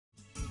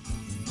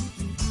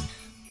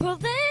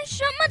Police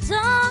shot my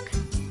dog.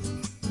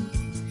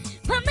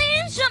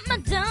 Police shot my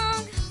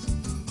dog.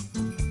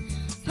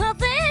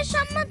 Police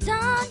shot my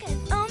dog. And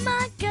oh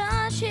my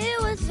gosh, he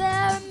was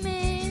very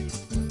mean.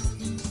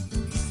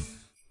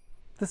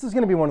 This is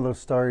going to be one of those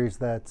stories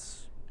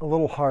that's a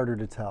little harder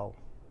to tell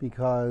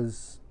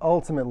because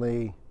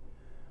ultimately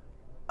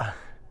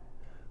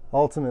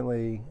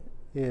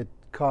it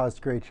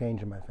caused great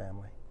change in my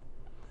family.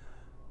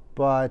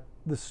 But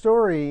the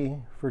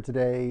story for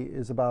today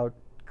is about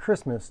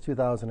Christmas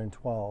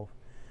 2012.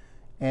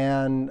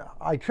 And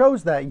I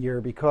chose that year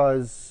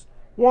because,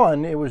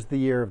 one, it was the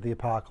year of the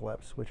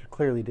apocalypse, which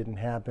clearly didn't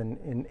happen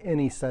in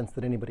any sense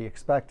that anybody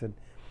expected.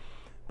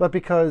 But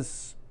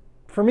because,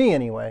 for me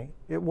anyway,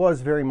 it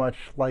was very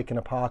much like an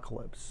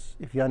apocalypse,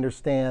 if you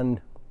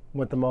understand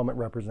what the moment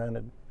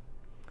represented.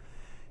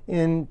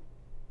 In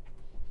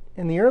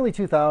the early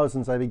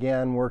 2000s, I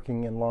began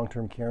working in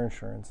long-term care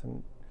insurance,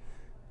 and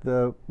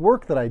the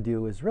work that I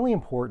do is really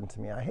important to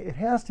me. It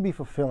has to be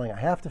fulfilling. I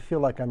have to feel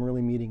like I'm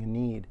really meeting a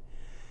need.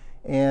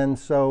 And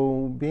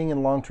so being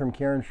in long-term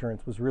care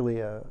insurance was really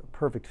a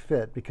perfect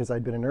fit because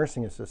I'd been a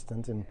nursing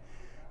assistant and,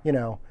 you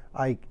know,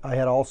 I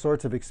had all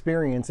sorts of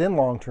experience in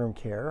long-term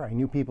care. I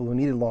knew people who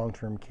needed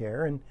long-term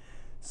care, and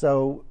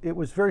so it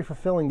was very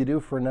fulfilling to do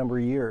for a number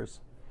of years.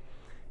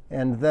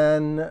 And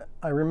then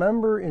I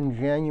remember in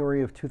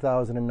January of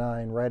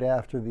 2009, right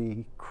after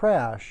the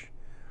crash,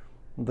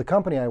 the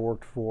company I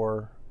worked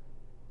for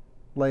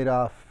laid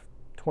off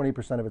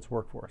 20% of its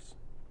workforce,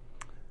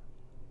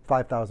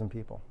 5,000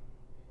 people.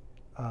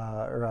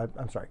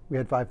 I'm sorry, we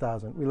had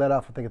 5,000. We let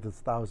off, I think it was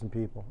 1,000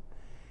 people.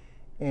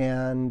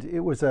 And it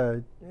was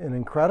an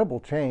incredible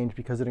change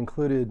because it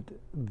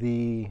included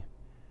the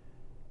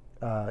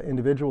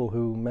individual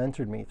who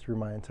mentored me through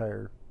my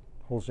entire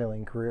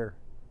wholesaling career.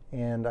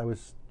 And it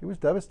was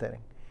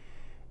devastating.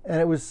 And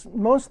it was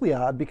mostly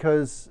odd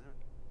because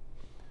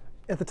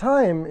at the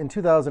time, in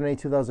 2008,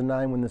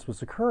 2009, when this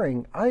was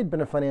occurring, I had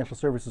been a financial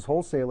services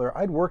wholesaler.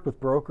 I'd worked with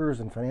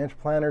brokers and financial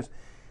planners.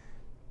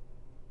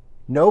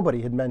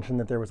 Nobody had mentioned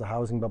that there was a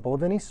housing bubble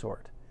of any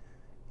sort.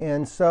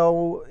 And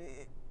so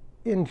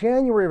in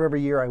January of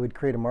every year, I would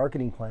create a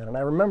marketing plan. And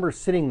I remember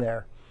sitting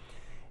there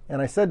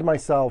and I said to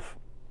myself,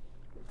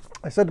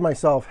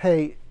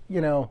 hey,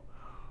 you know,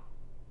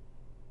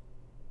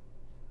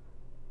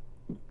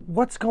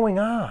 what's going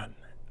on?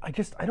 I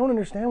don't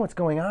understand what's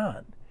going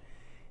on.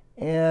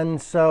 And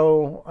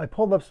so I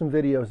pulled up some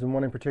videos, and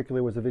one in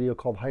particular was a video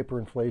called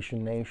Hyperinflation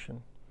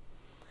Nation.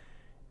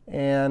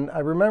 And I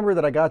remember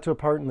that I got to a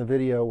part in the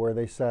video where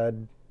they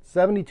said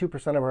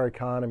 72% of our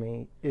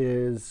economy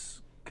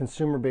is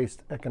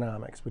consumer-based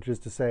economics, which is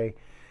to say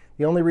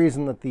the only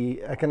reason that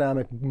the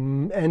economic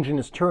engine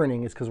is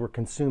turning is because we're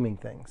consuming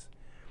things.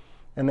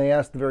 And they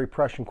asked the very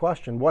prescient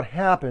question, what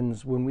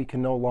happens when we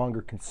can no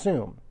longer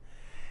consume?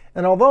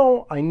 And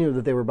although I knew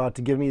that they were about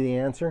to give me the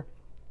answer,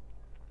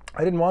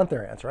 I didn't want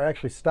their answer. I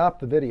actually stopped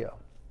the video.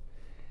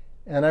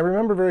 And I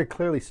remember very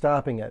clearly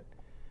stopping it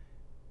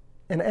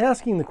and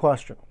asking the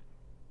question,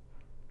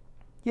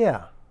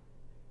 yeah,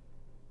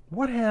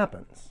 what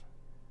happens?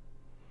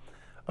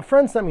 A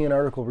friend sent me an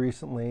article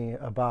recently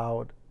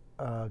about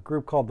a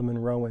group called the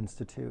Monroe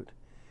Institute.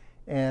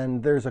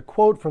 And there's a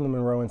quote from the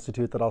Monroe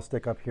Institute that I'll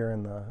stick up here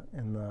in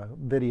the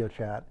video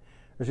chat,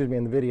 excuse me,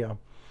 in the video.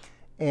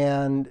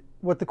 And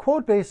what the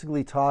quote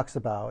basically talks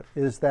about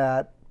is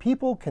that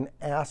people can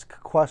ask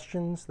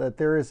questions, that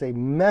there is a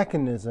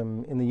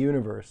mechanism in the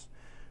universe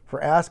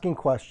for asking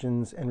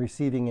questions and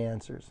receiving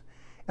answers.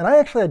 And I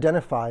actually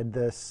identified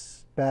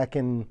this back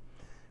in,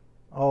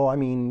 I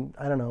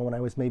don't know, when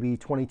I was maybe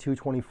 22,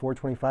 24,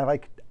 25. I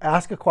could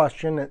ask a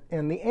question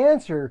and the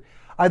answer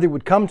either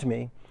would come to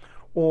me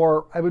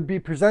or I would be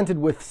presented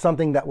with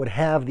something that would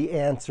have the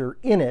answer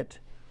in it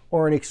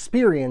or an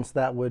experience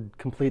that would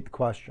complete the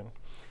question.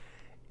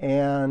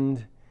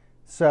 And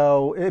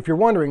so if you're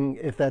wondering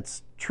if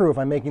that's true, if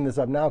I'm making this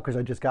up now because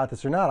I just got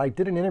this or not, I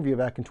did an interview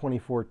back in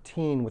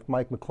 2014 with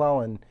Mike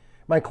Clelland,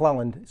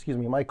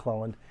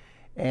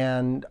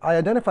 and I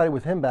identified it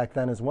with him back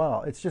then as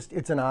well.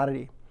 It's an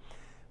oddity.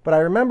 But I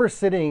remember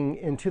sitting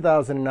in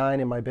 2009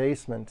 in my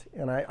basement,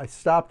 and I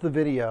stopped the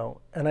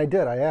video, and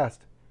I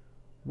asked,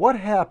 what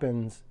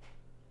happens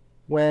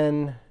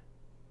when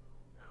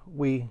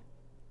we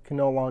can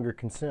no longer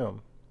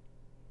consume?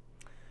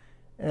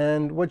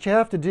 And what you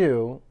have to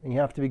do, and you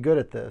have to be good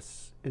at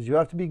this, is you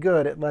have to be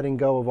good at letting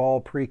go of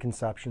all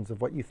preconceptions of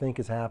what you think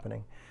is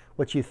happening,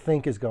 what you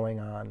think is going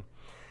on.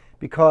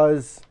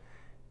 Because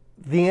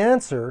the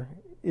answer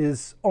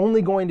is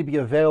only going to be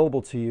available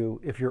to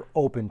you if you're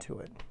open to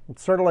it.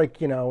 It's sort of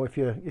like, you know, if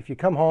you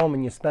come home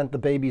and you spent the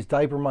baby's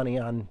diaper money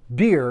on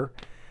beer,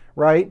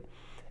 right?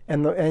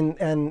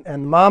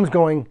 And mom's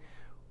going,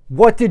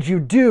 "What did you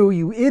do,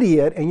 you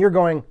idiot?" And you're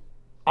going,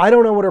 "I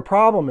don't know what her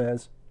problem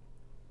is."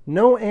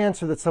 No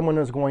answer that someone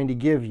is going to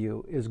give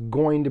you is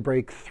going to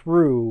break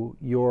through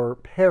your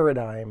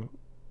paradigm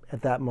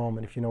at that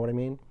moment, if you know what I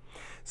mean.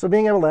 So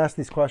being able to ask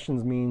these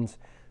questions means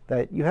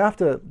that you have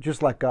to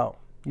just let go.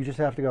 You just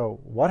have to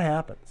go, what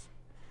happens?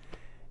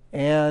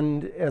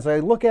 And as I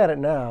look at it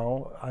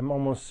now, I'm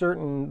almost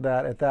certain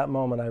that at that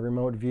moment I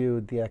remote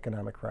viewed the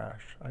economic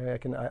crash.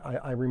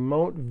 I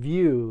remote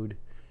viewed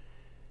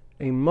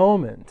a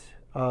moment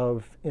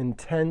of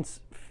intense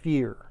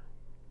fear.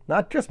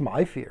 Not just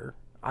my fear.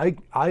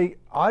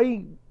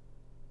 I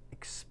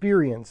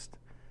experienced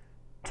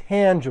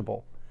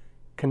tangible,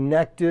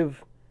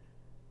 connective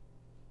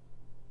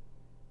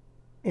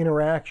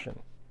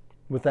interaction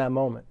with that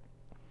moment.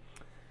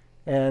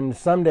 And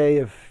someday,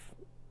 if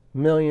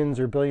millions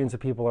or billions of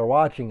people are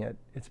watching it,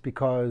 it's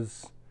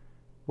because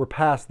we're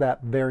past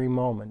that very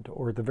moment,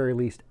 or at the very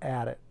least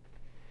at it.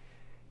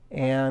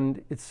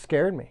 And it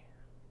scared me.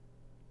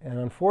 And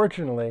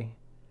unfortunately,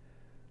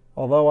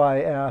 although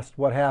I asked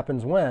what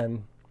happens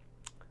when,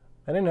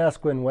 I didn't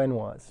ask when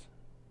was.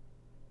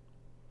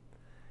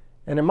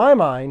 And in my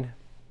mind,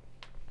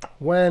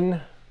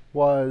 when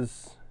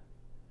was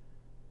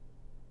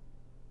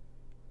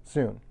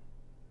soon.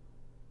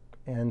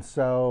 And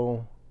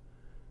so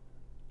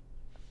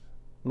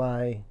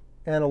my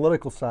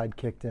analytical side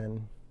kicked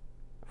in,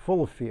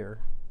 full of fear,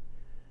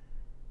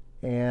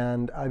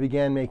 and I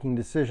began making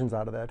decisions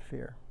out of that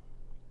fear.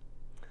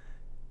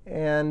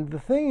 And the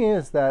thing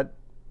is that,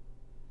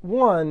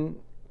 one,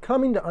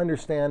 coming to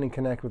understand and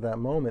connect with that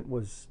moment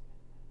was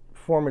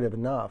formative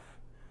enough.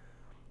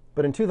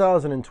 But in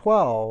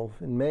 2012,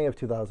 in May of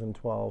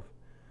 2012,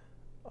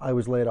 I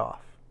was laid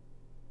off.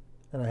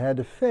 And I had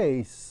to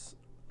face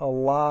a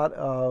lot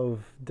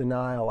of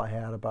denial I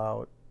had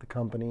about the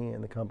company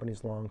and the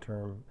company's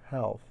long-term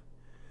health.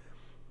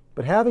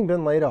 But having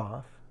been laid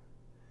off,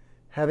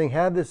 having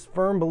had this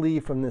firm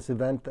belief from this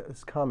event that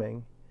was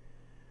coming,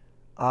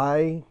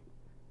 I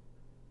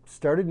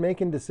started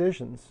making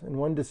decisions. And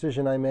one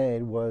decision I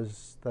made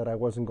was that I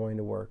wasn't going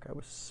to work. I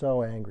was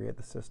so angry at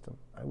the system.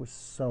 I was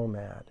so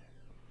mad.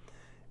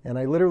 And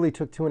I literally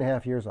took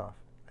 2.5 years off.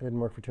 I didn't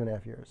work for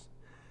 2.5 years.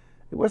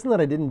 It wasn't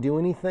that I didn't do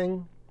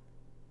anything,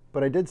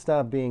 but I did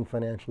stop being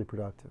financially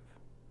productive.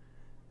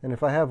 And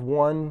if I have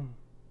one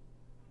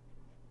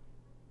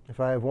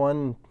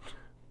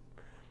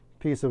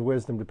piece of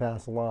wisdom to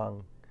pass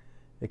along,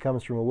 it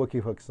comes from a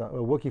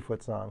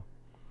Wookiefoot song.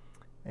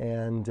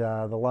 And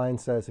the line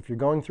says, if you're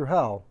going through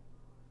hell,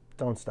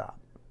 don't stop.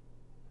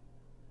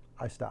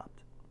 I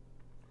stopped.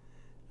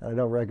 And I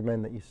don't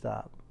recommend that you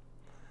stop.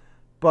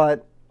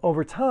 But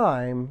over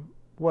time,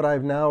 what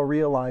I've now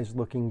realized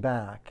looking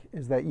back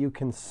is that you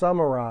can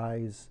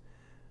summarize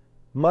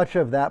much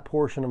of that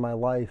portion of my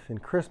life in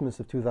Christmas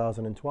of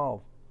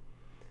 2012.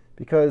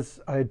 Because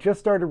I had just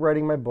started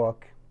writing my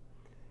book,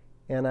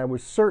 and I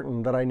was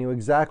certain that I knew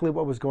exactly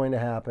what was going to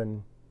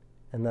happen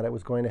and that it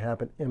was going to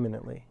happen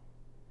imminently.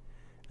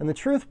 And the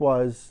truth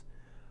was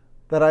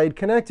that I had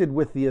connected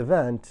with the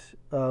event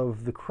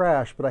of the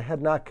crash, but I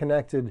had not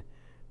connected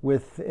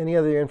with any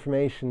other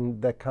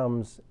information that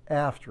comes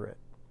after it.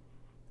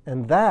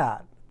 And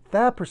that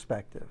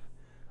perspective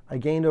I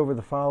gained over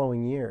the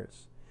following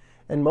years.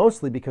 And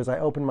mostly because I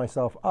opened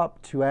myself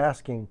up to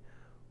asking,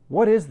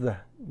 what is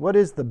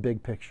the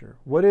big picture?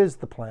 What is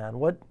the plan?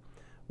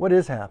 What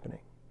is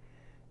happening?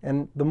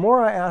 And the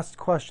more I asked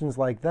questions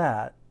like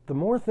that, the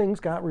more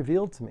things got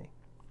revealed to me.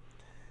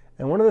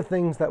 And one of the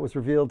things that was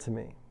revealed to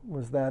me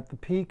was that the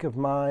peak of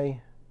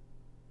my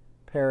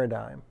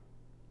paradigm,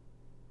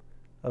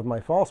 of my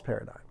false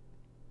paradigm,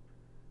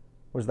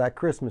 was that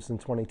Christmas in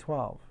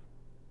 2012,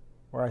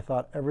 where I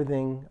thought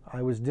everything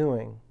I was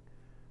doing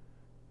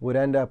would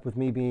end up with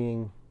me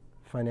being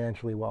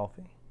financially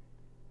wealthy.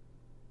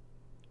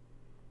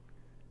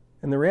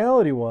 And the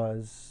reality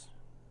was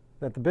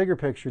that the bigger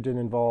picture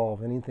didn't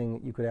involve anything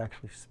that you could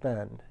actually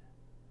spend.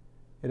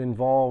 It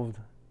involved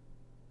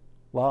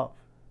love.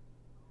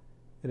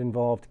 It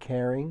involved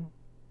caring,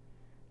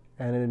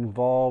 and it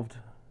involved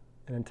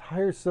an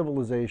entire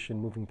civilization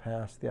moving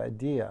past the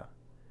idea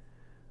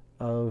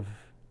of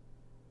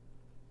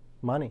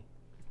money.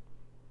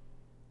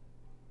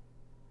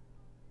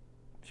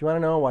 If you want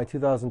to know why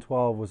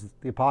 2012 was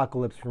the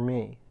apocalypse for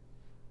me,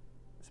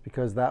 it's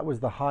because that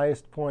was the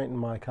highest point in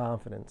my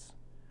confidence,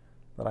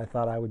 that I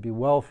thought I would be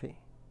wealthy.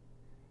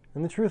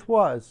 And the truth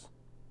was,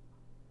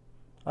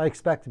 I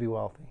expect to be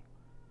wealthy.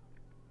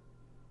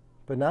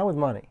 But not with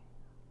money,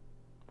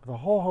 with a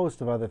whole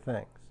host of other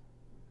things,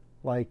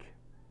 like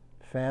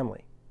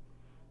family,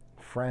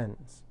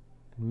 friends,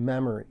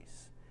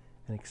 memories,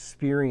 and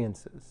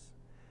experiences.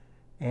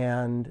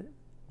 And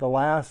the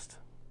last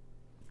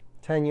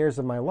 10 years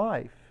of my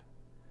life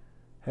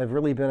have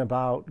really been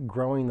about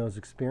growing those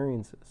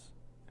experiences.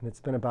 And it's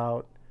been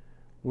about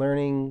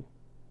learning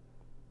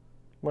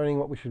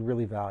what we should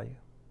really value.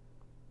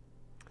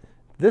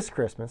 This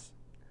Christmas,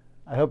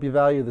 I hope you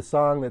value the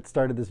song that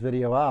started this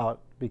video out,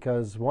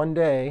 because one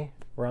day,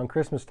 around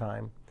Christmas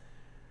time,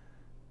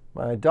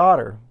 my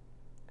daughter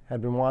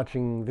had been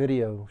watching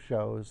video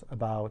shows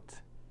about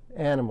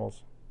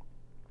animals.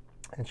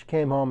 And she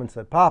came home and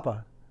said,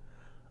 "Papa,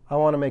 I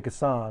want to make a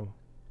song.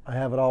 I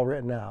have it all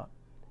written out."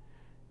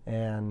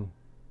 And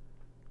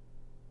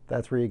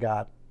that's where you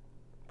got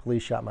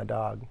 "Police Shot My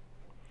Dog."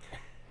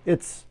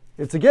 It's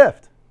a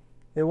gift.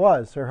 It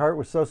was. Her heart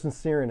was so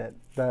sincere in it.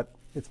 that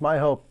it's my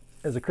hope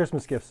as a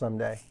Christmas gift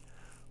someday,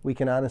 we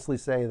can honestly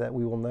say that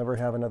we will never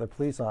have another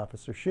police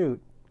officer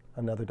shoot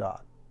another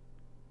dog.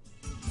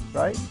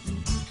 Right?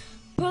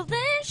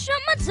 Police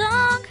shot my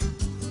dog.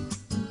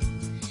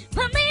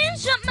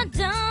 Police shot my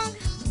dog.